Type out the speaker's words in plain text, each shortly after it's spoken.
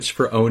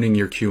For owning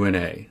your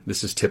Q&A.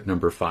 This is tip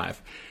number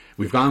 5.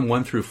 We've gone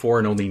 1 through 4,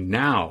 and only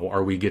now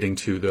are we getting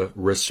to the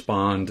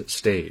respond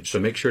stage. So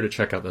make sure to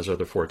check out those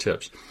other 4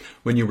 tips.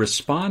 When you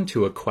respond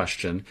to a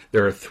question,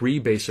 there are 3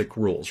 basic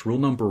rules. Rule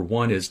number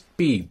 1 is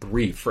be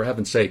brief. For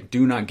heaven's sake,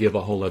 do not give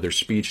a whole other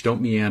speech.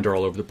 Don't meander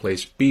all over the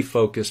place. Be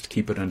focused.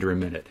 Keep it under a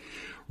minute.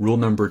 Rule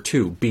number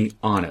 2, be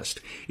honest.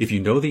 If you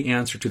know the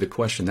answer to the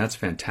question, that's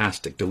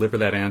fantastic. Deliver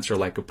that answer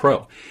like a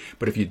pro.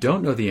 But if you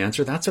don't know the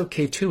answer, that's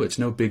okay too. It's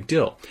no big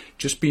deal.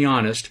 Just be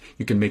honest.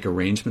 You can make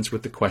arrangements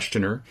with the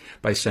questioner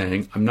by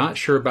saying, I'm not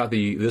sure about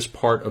this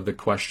part of the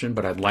question,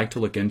 but I'd like to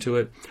look into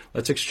it.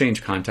 Let's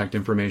exchange contact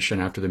information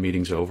after the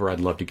meeting's over. I'd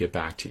love to get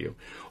back to you.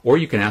 Or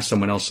you can ask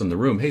someone else in the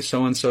room, hey,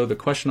 so-and-so, the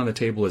question on the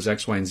table is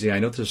X, Y, and Z. I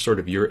know this is sort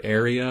of your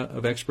area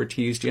of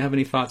expertise. Do you have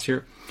any thoughts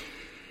here?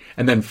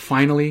 And then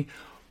finally,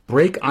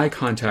 break eye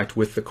contact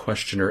with the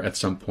questioner at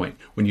some point.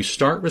 When you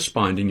start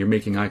responding, you're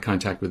making eye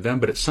contact with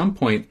them, but at some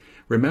point,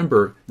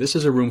 remember, this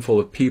is a room full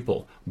of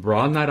people.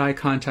 Broaden that eye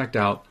contact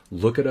out,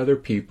 look at other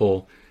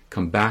people,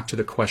 come back to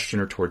the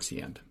questioner towards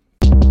the end.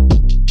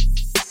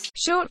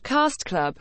 Shortcast Club